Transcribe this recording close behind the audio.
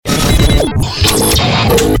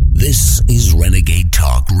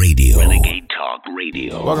Talk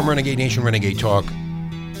Radio. Welcome, Renegade Nation, Renegade Talk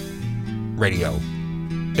Radio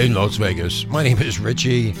in Las Vegas. My name is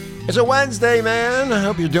Richie. It's a Wednesday, man. I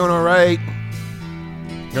hope you're doing all right.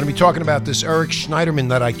 I'm going to be talking about this Eric Schneiderman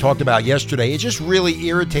that I talked about yesterday. It just really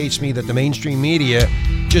irritates me that the mainstream media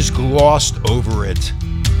just glossed over it.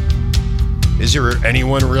 Is there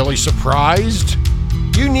anyone really surprised?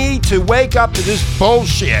 You need to wake up to this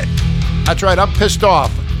bullshit. That's right, I'm pissed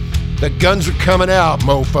off. The guns are coming out,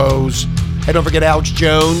 mofos. Hey, don't forget Alex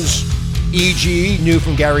Jones, E.G., new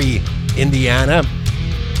from Gary, Indiana.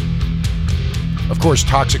 Of course,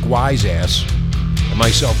 Toxic Wise Ass, and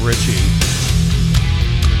myself, Richie.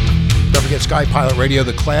 Don't forget Sky Pilot Radio,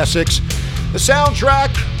 the classics, the soundtrack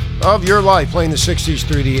of your life, playing the 60s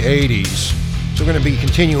through the 80s. So we're going to be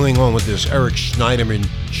continuing on with this Eric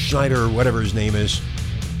Schneider, whatever his name is,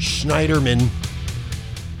 Schneiderman.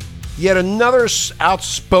 Yet another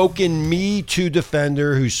outspoken Me Too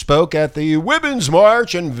defender who spoke at the Women's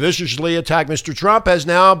March and viciously attacked Mr. Trump has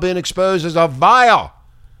now been exposed as a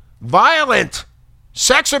violent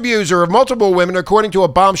sex abuser of multiple women, according to a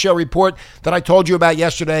bombshell report that I told you about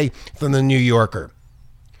yesterday from the New Yorker.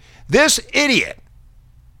 This idiot,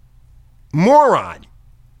 moron,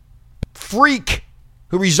 freak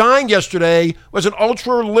who resigned yesterday was an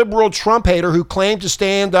ultra-liberal Trump hater who claimed to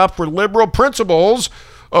stand up for liberal principles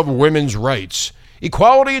of women's rights,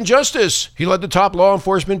 equality, and justice. He led the top law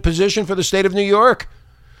enforcement position for the state of New York.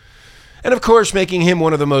 And of course, making him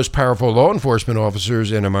one of the most powerful law enforcement officers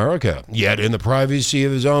in America. Yet in the privacy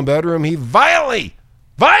of his own bedroom, he violently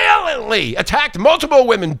attacked multiple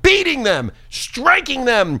women, beating them, striking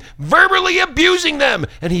them, verbally abusing them,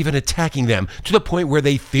 and even attacking them to the point where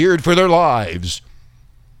they feared for their lives.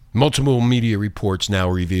 Multiple media reports now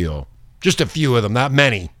reveal. Just a few of them, not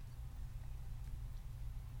many.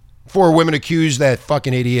 4 women accused that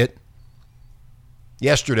fucking idiot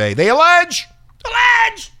yesterday. They allege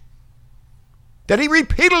that he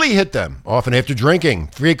repeatedly hit them, often after drinking,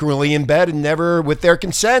 frequently in bed, and never with their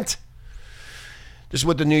consent. This is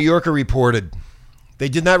what the New Yorker reported. They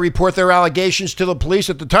did not report their allegations to the police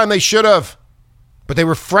at the time. They should have, but they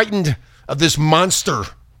were frightened of this monster.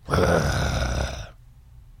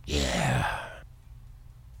 Yeah.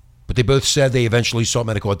 But they both said they eventually sought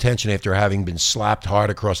medical attention after having been slapped hard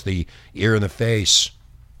across the ear and the face.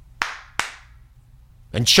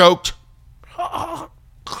 And choked.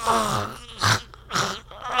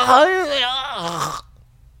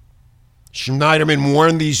 Schneiderman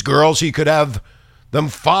warned these girls he could have them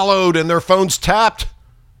followed and their phones tapped.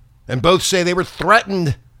 And both say they were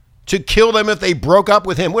threatened to kill them if they broke up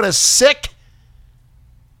with him. What a sick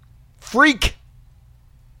freak.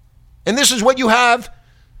 And this is what you have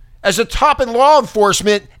as a top in law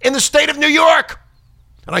enforcement in the state of New York.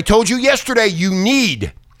 And I told you yesterday, you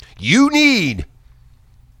need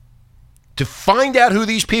to find out who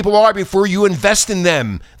these people are before you invest in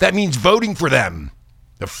them. That means voting for them.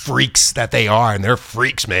 The freaks that they are, and they're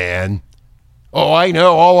freaks, man. Oh, I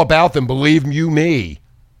know all about them, believe you me.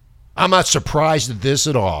 I'm not surprised at this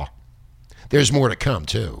at all. There's more to come,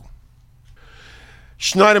 too.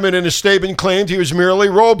 Schneiderman in a statement claimed he was merely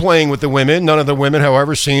role-playing with the women. None of the women,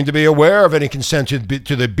 however, seemed to be aware of any consent to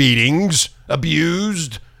the beatings,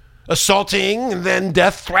 abused, assaulting, and then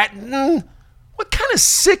death threatened. What kind of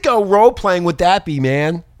sicko role-playing would that be,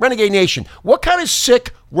 man? Renegade Nation, what kind of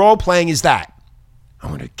sick role-playing is that? I'm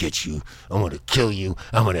going to get you. I'm going to kill you.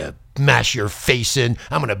 I'm going to mash your face in.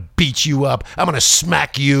 I'm going to beat you up. I'm going to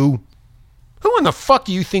smack you. Who in the fuck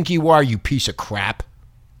do you think you are, you piece of crap?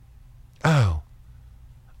 Oh.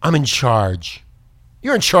 I'm in charge.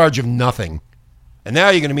 You're in charge of nothing. And now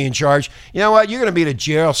you're going to be in charge. You know what? You're going to be in a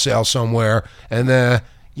jail cell somewhere, and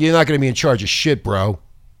you're not going to be in charge of shit, bro.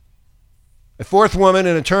 A 4th woman,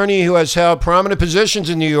 an attorney who has held prominent positions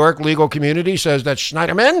in New York legal community, says that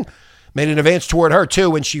Schneiderman made an advance toward her, too.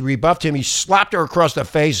 When she rebuffed him, he slapped her across the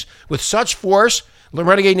face with such force, the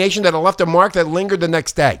Renegade Nation, that it left a mark that lingered the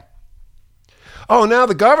next day. Oh, now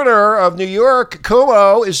the governor of New York,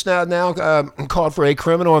 Cuomo, is now called for a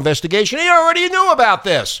criminal investigation. He already knew about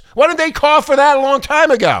this. Why didn't they call for that a long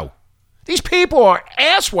time ago? These people are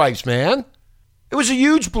asswipes, man. It was a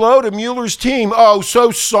huge blow to Mueller's team. Oh,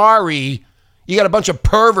 so sorry. You got a bunch of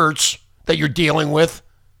perverts that you're dealing with.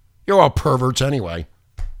 You're all perverts anyway.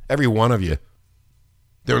 Every one of you.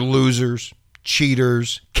 They're losers,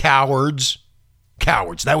 cheaters, cowards.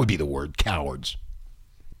 Cowards, that would be the word, cowards.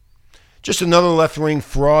 Just another left-wing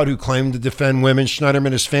fraud who claimed to defend women.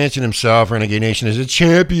 Schneiderman has fancied himself, Renegade Nation, as a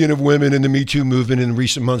champion of women in the Me Too movement in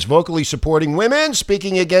recent months, vocally supporting women,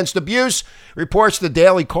 speaking against abuse, reports the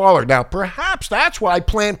Daily Caller. Now, perhaps that's why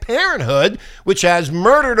Planned Parenthood, which has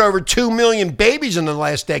murdered over 2 million babies in the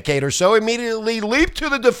last decade or so, immediately leaped to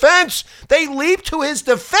the defense. They leaped to his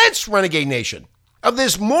defense, Renegade Nation, of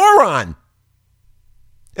this moron.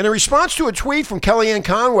 In a response to a tweet from Kellyanne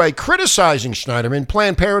Conway criticizing Schneiderman,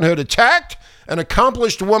 Planned Parenthood attacked an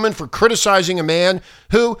accomplished woman for criticizing a man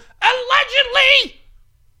who allegedly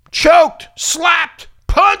choked, slapped,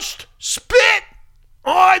 punched, spit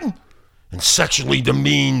on, and sexually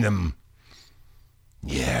demeaned them.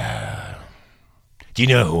 Yeah. Do you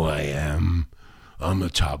know who I am? I'm the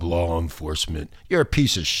top law enforcement. You're a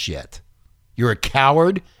piece of shit. You're a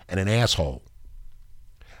coward and an asshole.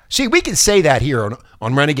 See, we can say that here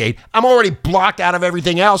on Renegade. I'm already blocked out of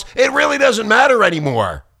everything else. It really doesn't matter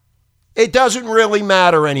anymore. It doesn't really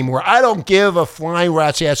matter anymore. I don't give a flying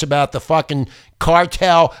rat's ass about the fucking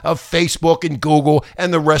cartel of Facebook and Google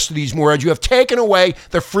and the rest of these morons. You have taken away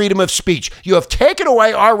the freedom of speech. You have taken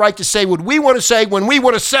away our right to say what we want to say when we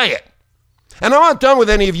want to say it. And I'm not done with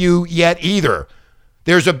any of you yet either.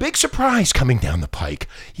 There's a big surprise coming down the pike.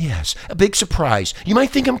 Yes, a big surprise. You might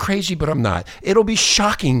think I'm crazy, but I'm not. It'll be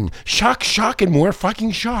shocking. Shock, and more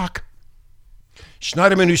fucking shock.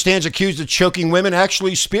 Schneiderman, who stands accused of choking women,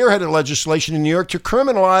 actually spearheaded legislation in New York to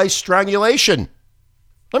criminalize strangulation.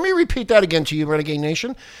 Let me repeat that again to you, Renegade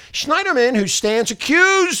Nation. Schneiderman, who stands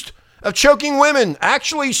accused of choking women,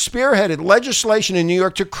 actually spearheaded legislation in New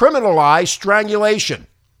York to criminalize strangulation.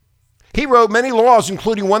 He wrote many laws,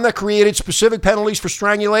 including one that created specific penalties for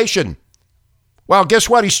strangulation. Well, guess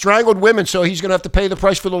what? He strangled women, so he's going to have to pay the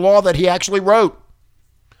price for the law that he actually wrote.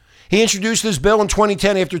 He introduced this bill in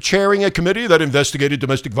 2010 after chairing a committee that investigated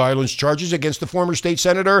domestic violence charges against the former state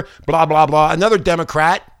senator, blah, blah, blah, another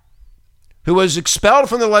Democrat who was expelled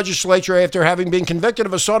from the legislature after having been convicted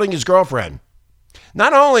of assaulting his girlfriend.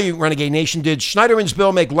 Not only, Renegade Nation, did Schneiderman's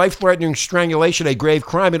bill make life-threatening strangulation a grave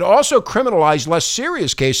crime, it also criminalized less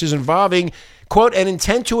serious cases involving, quote, an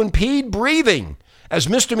intent to impede breathing as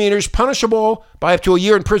misdemeanors punishable by up to a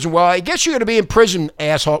year in prison. Well, I guess you're going to be in prison,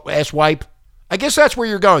 asswipe. I guess that's where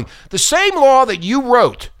you're going. The same law that you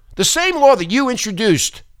wrote, the same law that you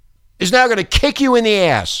introduced, is now going to kick you in the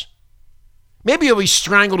ass. Maybe you'll be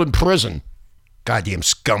strangled in prison. Goddamn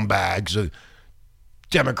scumbags.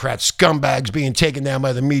 Democrat scumbags being taken down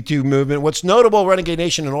by the Me Too movement. What's notable, Renegade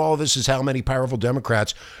Nation, in all of this is how many powerful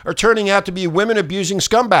Democrats are turning out to be women-abusing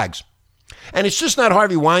scumbags. And it's just not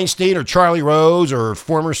Harvey Weinstein or Charlie Rose or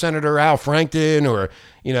former Senator Al Franken or,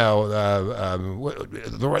 the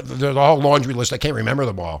whole laundry list. I can't remember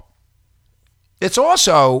them all. It's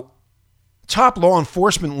also top law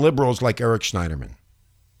enforcement liberals like Eric Schneiderman.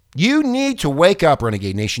 You need to wake up,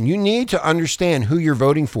 Renegade Nation. You need to understand who you're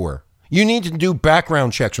voting for. You need to do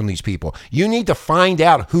background checks on these people. You need to find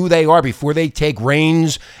out who they are before they take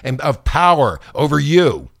reins of power over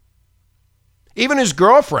you. Even his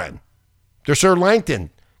girlfriend, Sir Langton,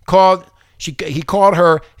 he called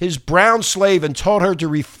her his brown slave and told her to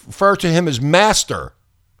refer to him as master.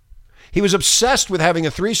 He was obsessed with having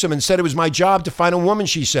a threesome and said it was my job to find a woman,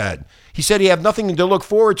 she said. He said he had nothing to look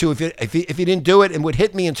forward to if he didn't do it and would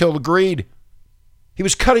hit me until agreed. He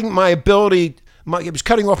was cutting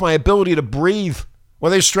off my ability to breathe.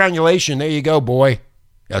 Well, there's strangulation. There you go, boy.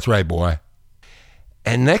 That's right, boy.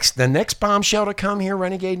 And the next bombshell to come here,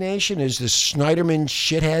 Renegade Nation, is this Schneiderman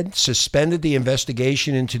shithead suspended the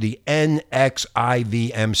investigation into the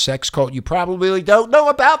NXIVM sex cult. You probably don't know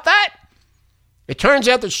about that. It turns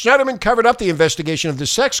out that Schneiderman covered up the investigation of the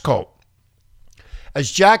sex cult. As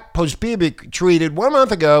Jack Pospiebik tweeted 1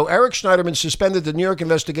 month ago, Eric Schneiderman suspended the New York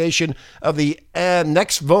investigation of the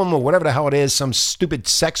NXIVM, or whatever the hell it is, some stupid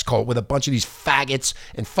sex cult with a bunch of these faggots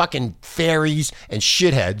and fucking fairies and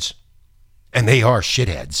shitheads. And they are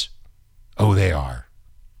shitheads. Oh, they are.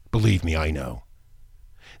 Believe me, I know.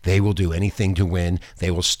 They will do anything to win.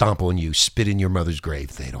 They will stomp on you, spit in your mother's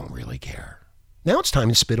grave. They don't really care. Now it's time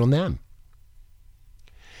to spit on them.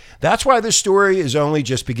 That's why this story is only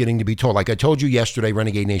just beginning to be told. Like I told you yesterday,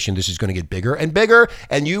 Renegade Nation, this is going to get bigger and bigger.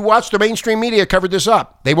 And you watch the mainstream media cover this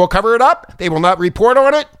up. They will cover it up. They will not report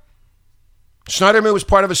on it. Schneiderman was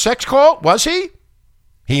part of a sex cult, was he?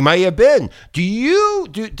 He may have been.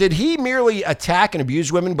 Did he merely attack and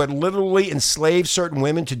abuse women, but literally enslave certain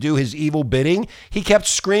women to do his evil bidding? He kept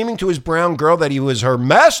screaming to his brown girl that he was her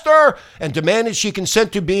master and demanded she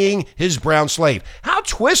consent to being his brown slave. How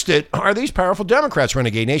twisted are these powerful Democrats,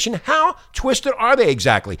 Renegade Nation? How twisted are they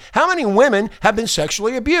exactly? How many women have been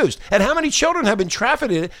sexually abused? And how many children have been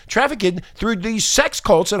trafficked through these sex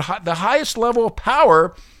cults at the highest level of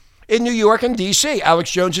power in New York and D.C.?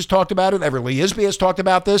 Alex Jones has talked about it. Everly Isby has talked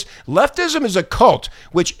about this. Leftism is a cult,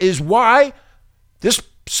 which is why this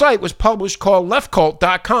site was published called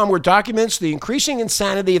leftcult.com, where it documents the increasing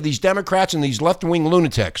insanity of these Democrats and these left-wing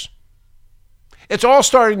lunatics. It's all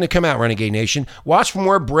starting to come out, Renegade Nation. Watch for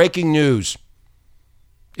more breaking news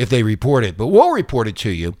if they report it, but we'll report it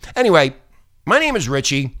to you. Anyway, my name is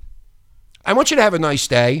Richie. I want you to have a nice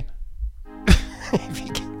day.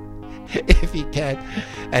 if you can.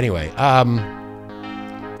 Anyway,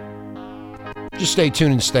 just stay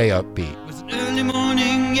tuned and stay upbeat. It was an early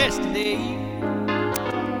morning yesterday.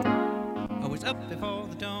 I was up before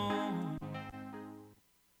the dawn.